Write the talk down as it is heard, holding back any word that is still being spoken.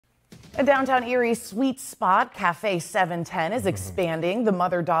A downtown Erie sweet spot, Cafe 710, is expanding. The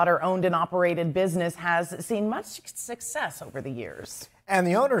mother-daughter owned and operated business has seen much success over the years. And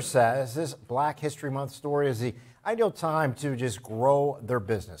the owner says this Black History Month story is the ideal time to just grow their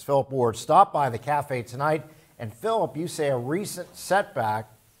business. Philip Ward stopped by the cafe tonight. And Philip, you say a recent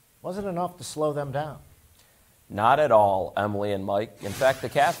setback wasn't enough to slow them down. Not at all, Emily and Mike. In fact, the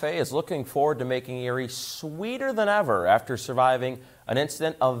cafe is looking forward to making Erie sweeter than ever after surviving an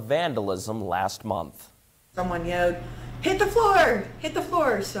incident of vandalism last month. Someone yelled, "Hit the floor! Hit the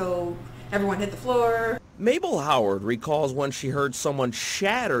floor!" So everyone hit the floor. Mabel Howard recalls when she heard someone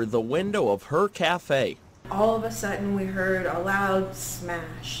shatter the window of her cafe. All of a sudden we heard a loud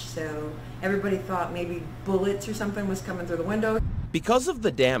smash, so everybody thought maybe bullets or something was coming through the window. Because of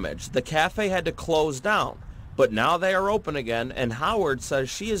the damage, the cafe had to close down. But now they are open again, and Howard says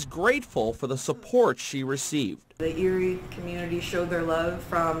she is grateful for the support she received. The Erie community showed their love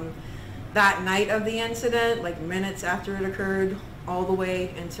from that night of the incident, like minutes after it occurred, all the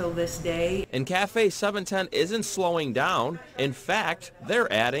way until this day. And Cafe 710 isn't slowing down. In fact,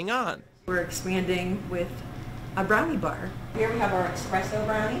 they're adding on. We're expanding with a brownie bar. Here we have our espresso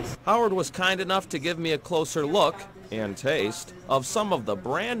brownies. Howard was kind enough to give me a closer look and taste of some of the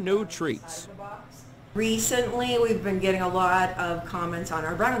brand new treats. Recently, we've been getting a lot of comments on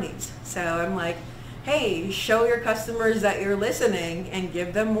our brownies. So I'm like, hey, show your customers that you're listening and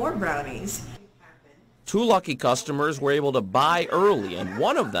give them more brownies. Two lucky customers were able to buy early, and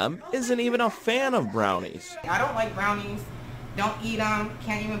one of them isn't even a fan of brownies. I don't like brownies, don't eat them,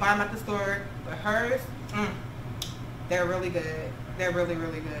 can't even buy them at the store, but hers, they're really good. They're really,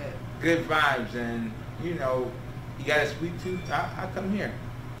 really good. Good vibes, and you know, you got a sweet tooth, I come here.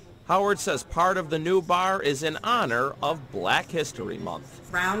 Howard says part of the new bar is in honor of Black History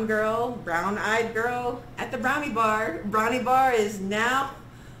Month. Brown girl, brown-eyed girl at the brownie bar. Brownie bar is now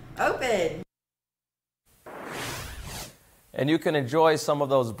open. And you can enjoy some of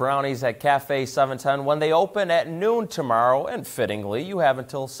those brownies at Cafe 710 when they open at noon tomorrow. And fittingly, you have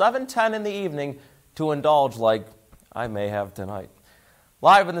until 7:10 in the evening to indulge like I may have tonight.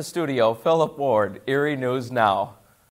 Live in the studio, Philip Ward, Erie News Now.